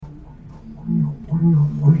Hi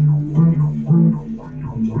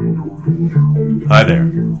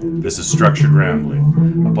there, this is Structured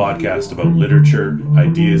Rambling, a podcast about literature,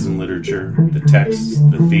 ideas in literature, the texts,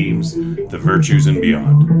 the themes, the virtues and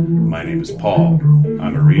beyond. My name is Paul.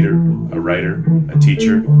 I'm a reader, a writer, a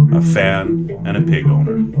teacher, a fan, and a pig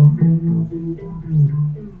owner.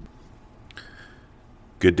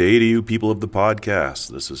 Good day to you people of the podcast.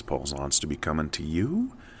 This is Paul Zons to be coming to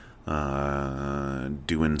you,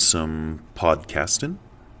 doing some podcasting.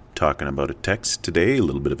 Talking about a text today, a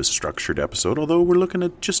little bit of a structured episode, although we're looking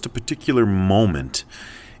at just a particular moment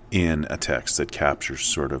in a text that captures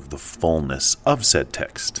sort of the fullness of said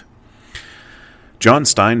text. John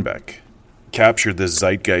Steinbeck captured the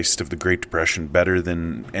zeitgeist of the Great Depression better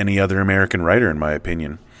than any other American writer, in my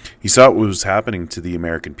opinion. He saw what was happening to the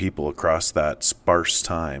American people across that sparse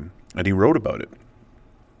time, and he wrote about it.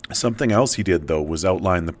 Something else he did, though, was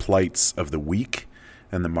outline the plights of the weak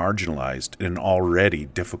and the marginalized in an already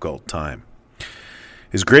difficult time.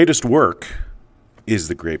 His greatest work is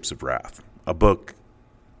The Grapes of Wrath, a book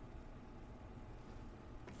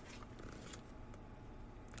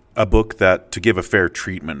that, to give a fair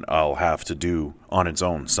treatment, I'll have to do on its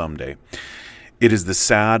own someday. It is the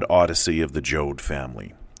sad odyssey of the Joad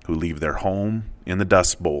family, who leave their home in the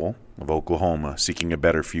Dust Bowl of Oklahoma, seeking a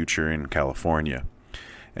better future in California,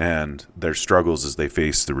 and their struggles as they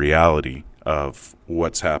face the reality of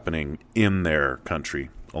what's happening in their country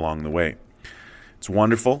along the way. It's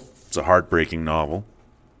wonderful. It's a heartbreaking novel.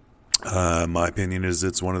 My opinion is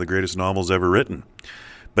it's one of the greatest novels ever written.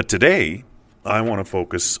 But today, I want to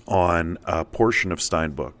focus on a portion of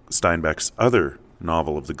Steinbeck's other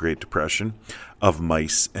novel of the Great Depression, Of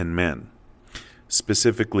Mice and Men.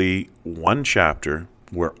 Specifically, one chapter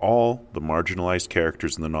where all the marginalized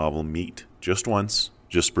characters in the novel meet just once,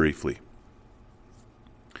 just briefly.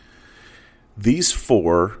 These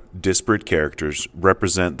four disparate characters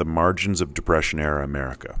represent the margins of Depression-era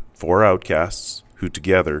America. Four outcasts who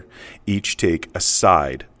together each take a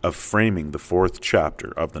side of framing the fourth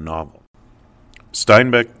chapter of the novel.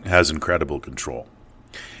 Steinbeck has incredible control.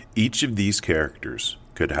 Each of these characters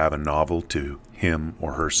could have a novel to him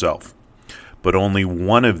or herself, but only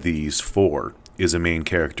one of these four is a main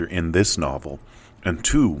character in this novel, and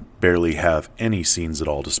two barely have any scenes at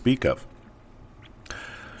all to speak of.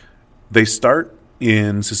 They start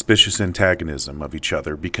in suspicious antagonism of each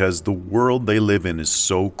other because the world they live in is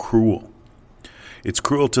so cruel. It's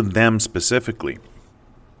cruel to them specifically,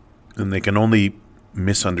 and they can only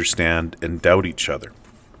misunderstand and doubt each other.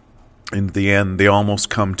 In the end, they almost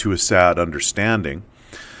come to a sad understanding,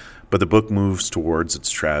 but the book moves towards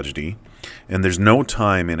its tragedy, and there's no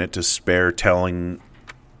time in it to spare telling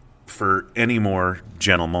for any more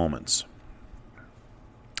gentle moments.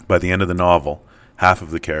 By the end of the novel, half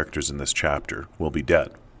of the characters in this chapter will be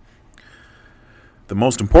dead. The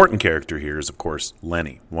most important character here is, of course,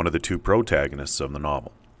 Lenny, one of the two protagonists of the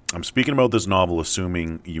novel. I'm speaking about this novel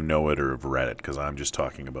assuming you know it or have read it, because I'm just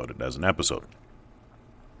talking about it as an episode.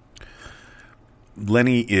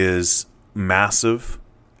 Lenny is massive,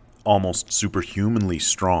 almost superhumanly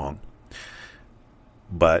strong,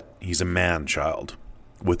 but he's a man-child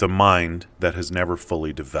with a mind that has never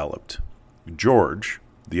fully developed. George,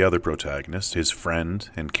 the other protagonist, his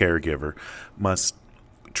friend and caregiver, must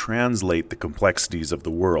translate the complexities of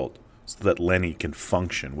the world so that Lenny can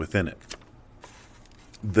function within it.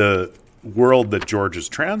 The world that George is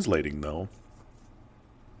translating, though,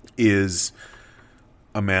 is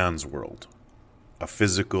a man's world, a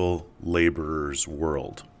physical laborer's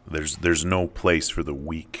world. There's no place for the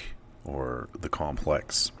weak or the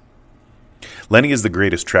complex. Lenny is the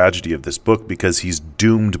greatest tragedy of this book because he's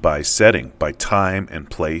doomed by setting, by time and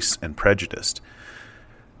place and prejudice.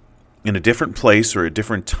 In a different place or a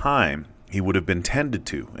different time, he would have been tended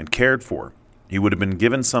to and cared for. He would have been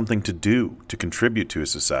given something to do, to contribute to his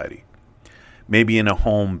society. Maybe in a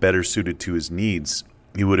home better suited to his needs,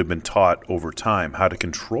 he would have been taught over time how to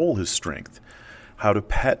control his strength, how to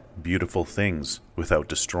pet beautiful things without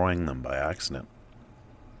destroying them by accident.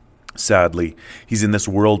 Sadly, he's in this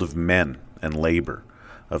world of men and labor,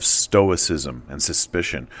 of stoicism and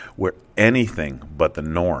suspicion, where anything but the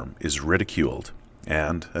norm is ridiculed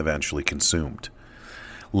and eventually consumed.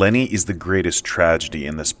 Lenny is the greatest tragedy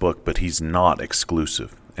in this book, but he's not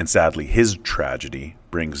exclusive, and sadly his tragedy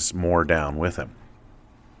brings more down with him.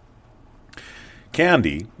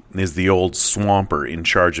 Candy is the old swamper in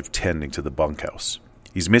charge of tending to the bunkhouse.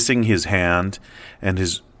 He's missing his hand, and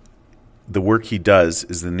the work he does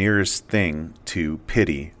is the nearest thing to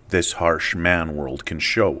pity this harsh man world can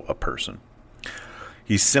show a person.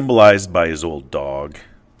 He's symbolized by his old dog,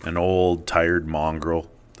 an old, tired mongrel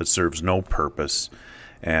that serves no purpose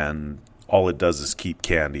and all it does is keep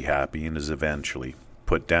Candy happy and is eventually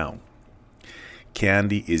put down.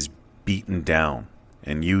 Candy is beaten down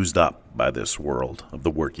and used up by this world of the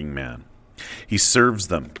working man. He serves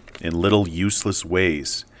them in little useless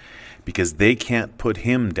ways because they can't put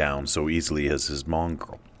him down so easily as his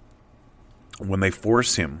mongrel. When they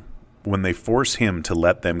force him to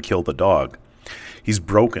let them kill the dog, he's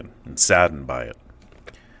broken and saddened by it.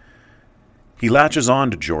 He latches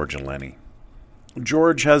on to George and Lenny.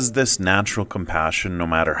 George has this natural compassion no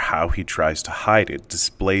matter how he tries to hide it,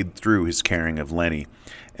 displayed through his caring of Lenny,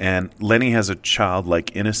 and Lenny has a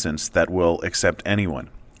childlike innocence that will accept anyone,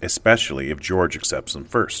 especially if George accepts them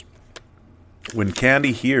first. When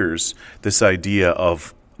Candy hears this idea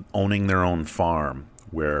of owning their own farm,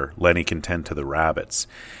 where Lenny can tend to the rabbits,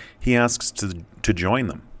 he asks to join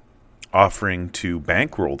them, offering to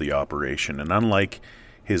bankroll the operation. And unlike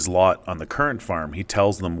his lot on the current farm, he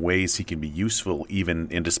tells them ways he can be useful, even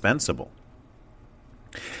indispensable.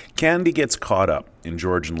 Candy gets caught up in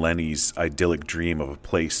George and Lenny's idyllic dream of a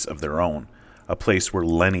place of their own, a place where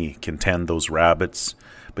Lenny can tend those rabbits,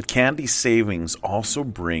 but Candy's savings also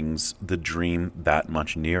brings the dream that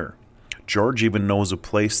much nearer. George even knows a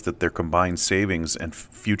place that their combined savings and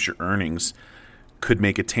future earnings could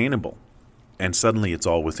make attainable, and suddenly it's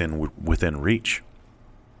all within reach.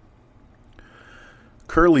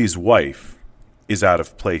 Curly's wife is out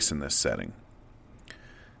of place in this setting.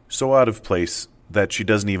 So out of place that she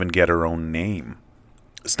doesn't even get her own name.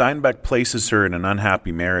 Steinbeck places her in an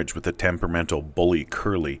unhappy marriage with a temperamental bully,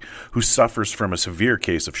 Curly, who suffers from a severe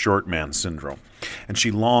case of short man syndrome, and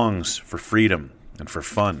she longs for freedom and for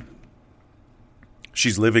fun.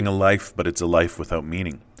 She's living a life, but it's a life without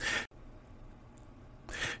meaning.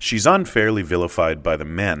 She's unfairly vilified by the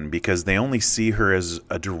men because they only see her as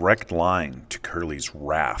a direct line to Curly's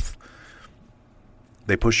wrath.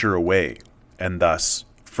 They push her away, and thus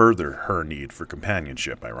further her need for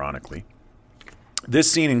companionship, ironically.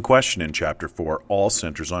 This scene in question in Chapter 4 all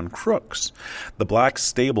centers on Crooks, the black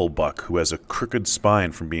stable buck who has a crooked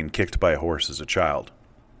spine from being kicked by a horse as a child.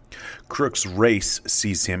 Crooks' race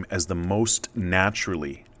sees him as the most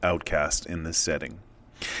naturally outcast in this setting,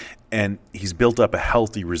 and he's built up a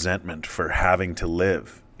healthy resentment for having to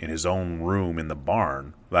live in his own room in the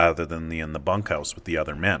barn rather than in the bunkhouse with the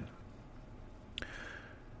other men.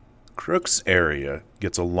 Crooks' area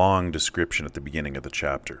gets a long description at the beginning of the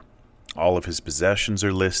chapter. All of his possessions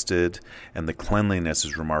are listed, and the cleanliness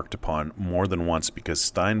is remarked upon more than once because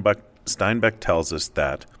Steinbeck tells us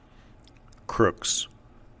that Crooks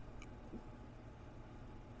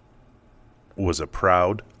was a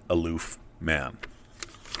proud, aloof man.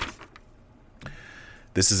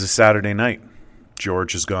 This is a Saturday night.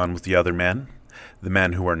 George has gone with the other men, the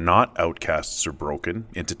men who are not outcasts or broken,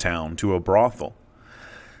 into town to a brothel.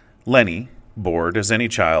 Lenny, bored as any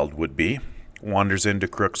child would be, wanders into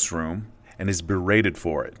Crooks' room and is berated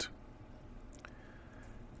for it.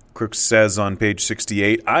 Crooks says on page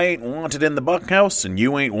 68, "I ain't wanted in the bunkhouse and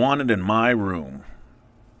you ain't wanted in my room."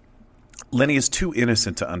 Lenny is too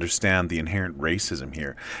innocent to understand the inherent racism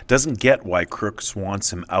here. Doesn't get why Crooks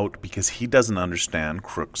wants him out because he doesn't understand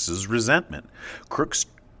Crooks' resentment. Crooks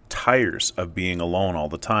tires of being alone all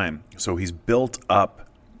the time, so he's built up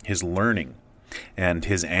his learning and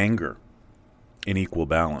his anger in equal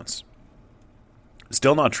balance.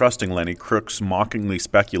 Still not trusting Lenny, Crooks mockingly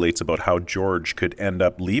speculates about how George could end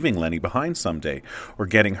up leaving Lenny behind someday or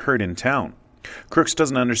getting hurt in town. Crooks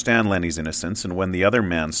doesn't understand Lenny's innocence, and when the other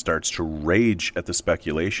man starts to rage at the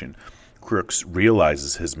speculation, Crooks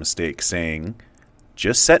realizes his mistake, saying,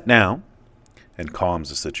 "Just sit down," and calms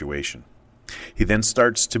the situation. He then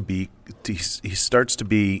starts to be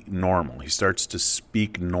normal. He starts to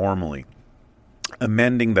speak normally,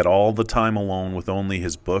 amending that all the time alone with only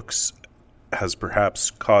his books has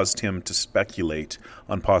perhaps caused him to speculate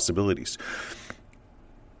on possibilities.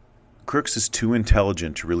 Crooks is too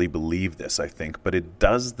intelligent to really believe this, I think, but it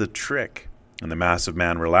does the trick. And the massive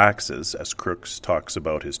man relaxes as Crooks talks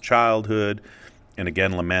about his childhood and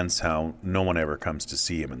again laments how no one ever comes to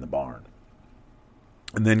see him in the barn.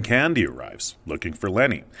 And then Candy arrives, looking for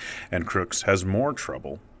Lenny, and Crooks has more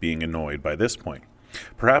trouble being annoyed by this point.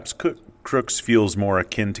 Perhaps Crooks feels more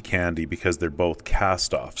akin to Candy because they're both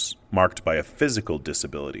cast-offs, marked by a physical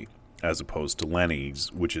disability, as opposed to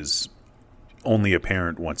Lenny's, which is only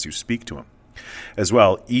apparent once you speak to him. As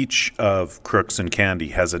well, each of Crooks and Candy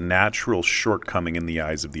has a natural shortcoming in the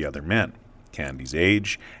eyes of the other men. Candy's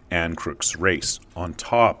age and Crooks' race, on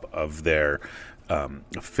top of their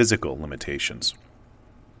physical limitations.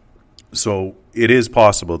 So it is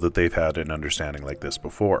possible that they've had an understanding like this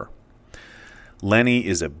before. Lenny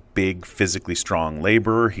is a big, physically strong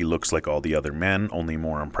laborer. He looks like all the other men, only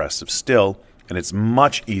more impressive still, and it's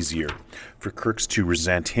much easier for Crooks to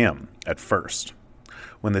resent him at first.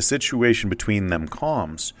 When the situation between them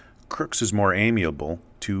calms, Crooks is more amiable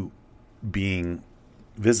to being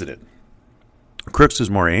visited. Crooks is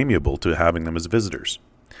more amiable to having them as visitors.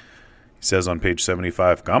 He says on page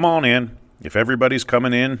 75, "Come on in. If everybody's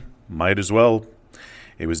coming in, might as well."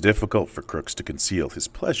 It was difficult for Crooks to conceal his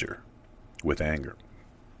pleasure with anger.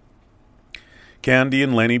 Candy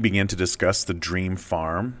and Lenny begin to discuss the dream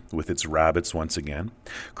farm with its rabbits once again.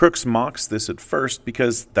 Crooks mocks this at first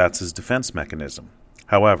because that's his defense mechanism.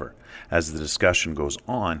 However, as the discussion goes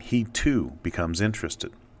on, he too becomes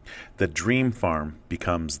interested. The dream farm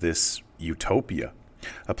becomes this utopia,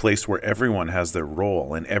 a place where everyone has their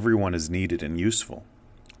role and everyone is needed and useful.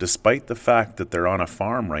 Despite the fact that they're on a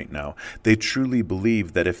farm right now, they truly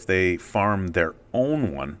believe that if they farm their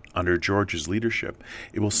own one under George's leadership,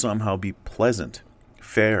 it will somehow be pleasant,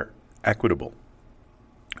 fair, equitable.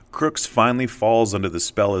 Crooks finally falls under the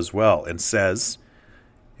spell as well and says,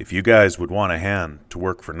 "If you guys would want a hand to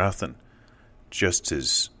work for nothing, just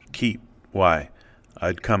as keep, why,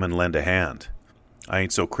 I'd come and lend a hand. I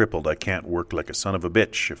ain't so crippled I can't work like a son of a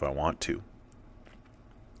bitch if I want to."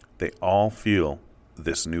 They all feel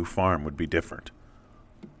this new farm would be different,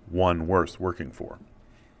 one worth working for.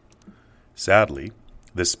 Sadly,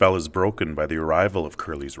 this spell is broken by the arrival of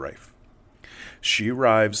Curly's wife. She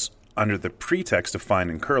arrives under the pretext of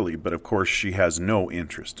finding Curly, but of course she has no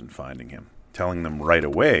interest in finding him, telling them right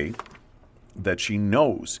away that she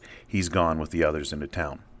knows he's gone with the others into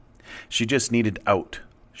town. She just needed out.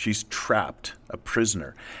 She's trapped, a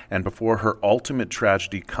prisoner, and before her ultimate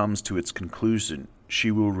tragedy comes to its conclusion, she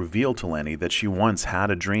will reveal to Lenny that she once had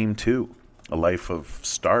a dream too, a life of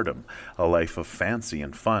stardom, a life of fancy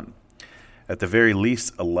and fun. At the very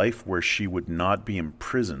least, a life where she would not be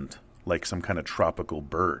imprisoned like some kind of tropical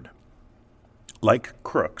bird. Like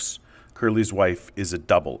Crooks, Curly's wife is a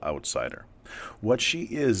double outsider. What she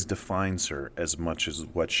is defines her as much as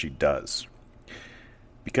what she does.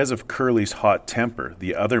 Because of Curly's hot temper,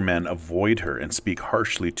 the other men avoid her and speak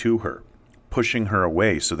harshly to her, pushing her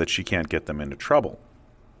away so that she can't get them into trouble,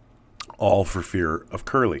 all for fear of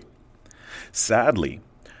Curly. Sadly,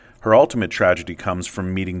 her ultimate tragedy comes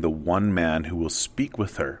from meeting the one man who will speak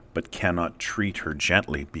with her but cannot treat her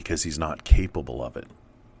gently because he's not capable of it.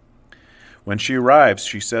 When she arrives,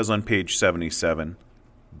 she says on page 77,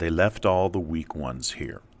 "They left all the weak ones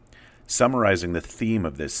here," summarizing the theme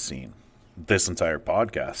of this scene, this entire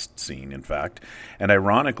podcast scene, in fact, and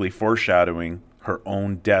ironically foreshadowing her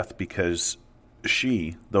own death because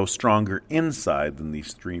she, though stronger inside than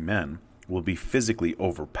these three men, will be physically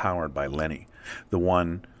overpowered by Lenny, the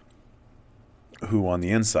one who on the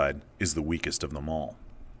inside is the weakest of them all.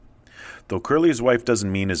 Though Curly's wife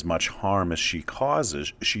doesn't mean as much harm as she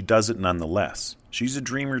causes, she does it nonetheless. She's a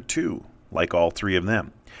dreamer too, like all three of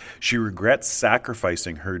them. She regrets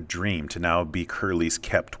sacrificing her dream to now be Curly's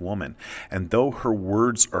kept woman, and though her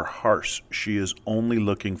words are harsh, she is only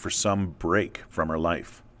looking for some break from her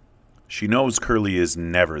life. She knows Curly is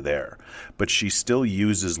never there, but she still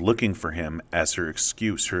uses looking for him as her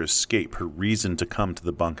excuse, her escape, her reason to come to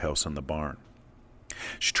the bunkhouse in the barn.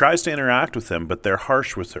 She tries to interact with them, but they're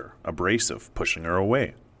harsh with her, abrasive, pushing her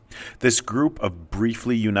away. This group of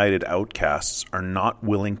briefly united outcasts are not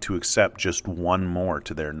willing to accept just one more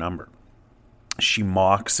to their number. She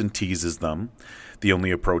mocks and teases them, the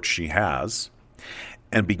only approach she has,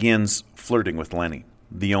 and begins flirting with Lenny,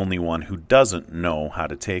 the only one who doesn't know how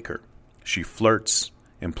to take her. She flirts,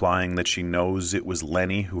 implying that she knows it was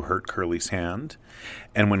Lenny who hurt Curly's hand,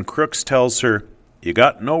 and when Crooks tells her, "You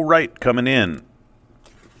got no right coming in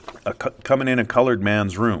a colored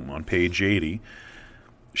man's room," on page 80,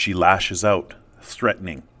 she lashes out,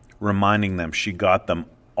 threatening, reminding them she could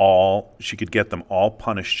get them all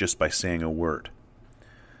punished just by saying a word.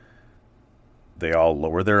 They all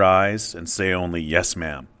lower their eyes and say only "yes,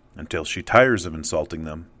 ma'am," until she tires of insulting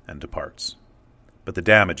them and departs. But the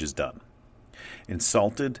damage is done.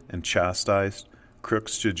 Insulted and chastised,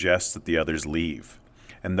 Crooks suggests that the others leave,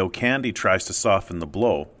 and though Candy tries to soften the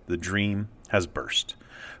blow, the dream has burst.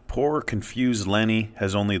 Poor, confused Lenny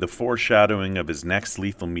has only the foreshadowing of his next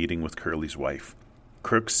lethal meeting with Curly's wife.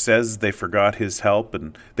 Crooks says they forgot his help,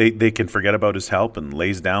 and they can forget about his help, and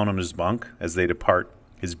lays down on his bunk as they depart,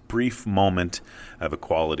 his brief moment of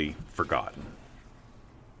equality forgotten.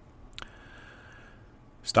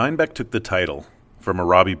 Steinbeck took the title from a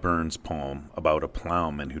Robbie Burns poem about a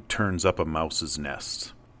plowman who turns up a mouse's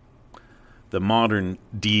nest. The modern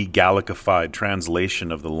de-Galicified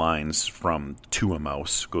translation of the lines from "To a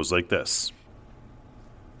Mouse" goes like this.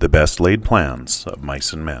 The best laid plans of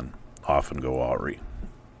mice and men often go awry.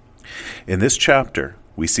 In this chapter,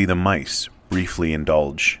 we see the mice briefly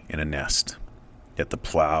indulge in a nest, yet the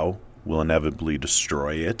plow will inevitably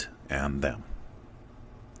destroy it and them.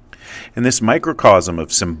 In this microcosm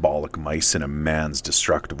of symbolic mice in a man's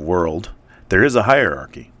destructive world, there is a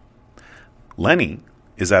hierarchy. Lenny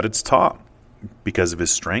is at its top because of his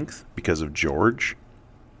strength, because of George's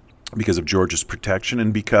protection,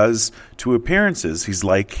 and because, to appearances, he's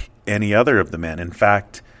like any other of the men. In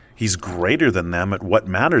fact, he's greater than them at what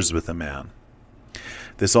matters with a man.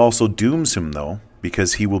 This also dooms him, though,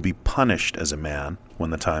 because he will be punished as a man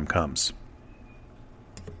when the time comes.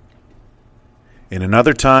 In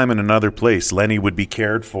another time and another place, Lenny would be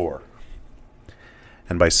cared for,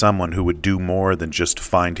 and by someone who would do more than just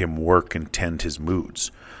find him work and tend his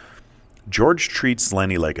moods. George treats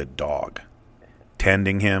Lenny like a dog,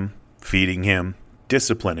 tending him, feeding him,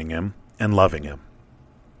 disciplining him, and loving him.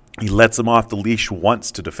 He lets him off the leash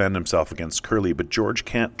once to defend himself against Curly, but George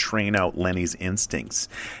can't train out Lenny's instincts,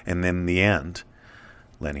 and in the end,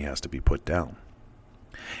 Lenny has to be put down.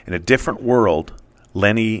 In a different world,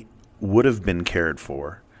 Lenny would have been cared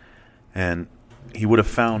for, and he would have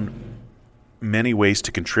found many ways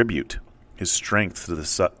to contribute his strength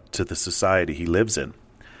to the society he lives in.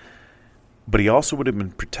 But he also would have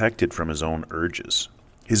been protected from his own urges.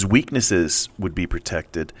 His weaknesses would be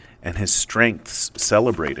protected and his strengths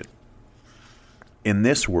celebrated. In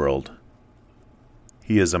this world,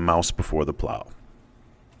 he is a mouse before the plow.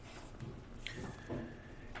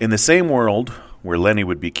 In the same world where Lenny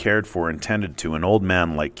would be cared for and tended to, an old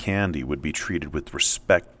man like Candy would be treated with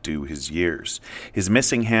respect due his years. His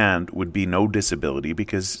missing hand would be no disability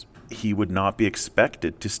because he would not be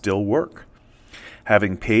expected to still work.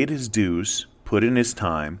 Having paid his dues, put in his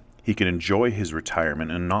time, he could enjoy his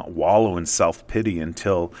retirement and not wallow in self-pity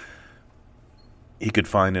until he could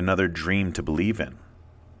find another dream to believe in.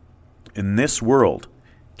 In this world,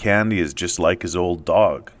 Candy is just like his old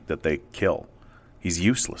dog that they kill. He's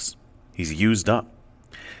useless. He's used up.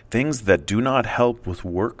 Things that do not help with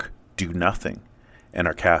work do nothing and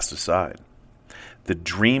are cast aside. The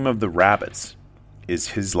dream of the rabbits is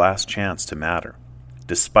his last chance to matter.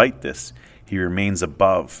 Despite this, he remains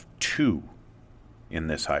above 2 in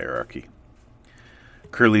this hierarchy.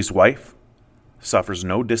 Curly's wife suffers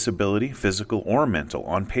no disability, physical or mental.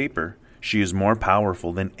 On paper, she is more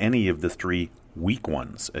powerful than any of the 3 weak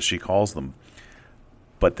ones, as she calls them.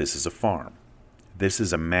 But this is a farm. This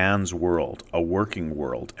is a man's world, a working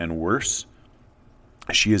world, and worse,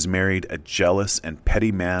 she has married a jealous and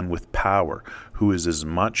petty man with power who is as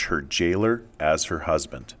much her jailer as her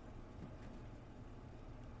husband.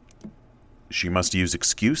 She must use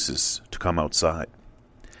excuses to come outside.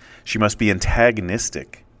 She must be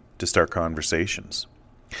antagonistic to start conversations.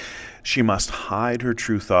 She must hide her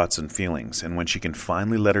true thoughts and feelings, and when she can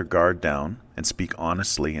finally let her guard down and speak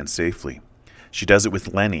honestly and safely, she does it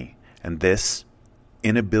with Lenny, and his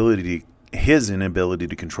inability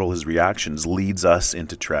to control his reactions leads us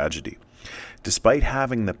into tragedy. Despite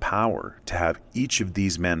having the power to have each of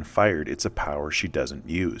these men fired, it's a power she doesn't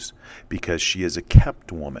use because she is a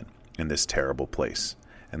kept woman in this terrible place,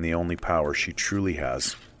 and the only power she truly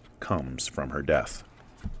has comes from her death.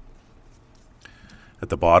 At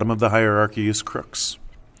the bottom of the hierarchy is Crooks.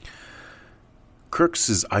 Crooks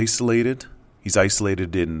is isolated. He's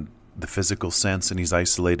isolated in the physical sense, and he's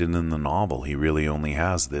isolated in the novel. He really only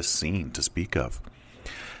has this scene to speak of.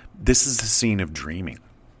 This is the scene of dreaming.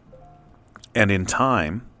 And in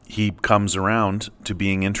time, he comes around to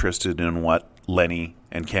being interested in what Lenny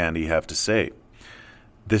and Candy have to say.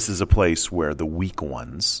 This is a place where the weak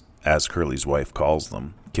ones, as Curly's wife calls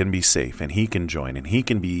them, can be safe, and he can join, and he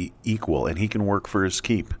can be equal, and he can work for his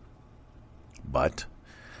keep. But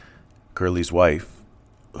Curly's wife,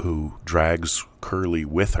 who drags Curly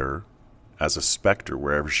with her as a specter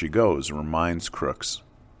wherever she goes, reminds Crooks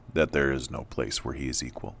that there is no place where he is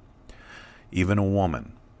equal. Even a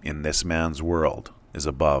woman in this man's world is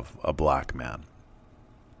above a black man.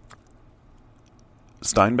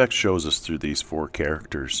 Steinbeck shows us through these 4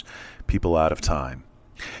 characters people out of time,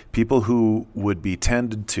 people who would be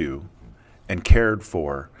tended to and cared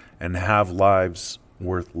for and have lives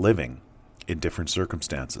worth living in different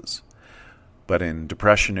circumstances. But in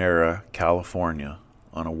Depression-era California,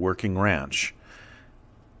 on a working ranch,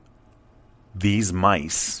 these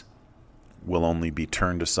mice will only be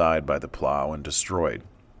turned aside by the plow and destroyed.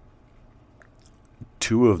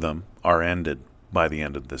 2 of them are ended by the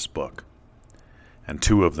end of this book, and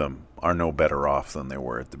 2 of them are no better off than they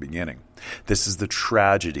were at the beginning. This is the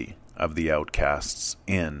tragedy of the outcasts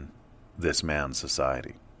in this man's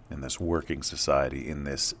society, in this working society, in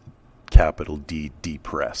this capital D,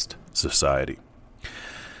 depressed society.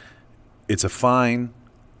 It's a fine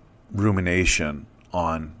rumination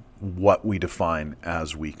on what we define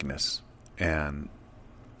as weakness and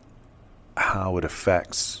how it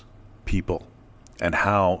affects people and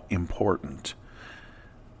how important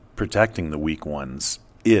protecting the weak ones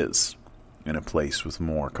is in a place with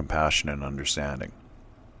more compassion and understanding.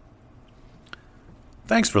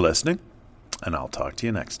 Thanks for listening, and I'll talk to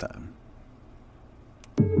you next time.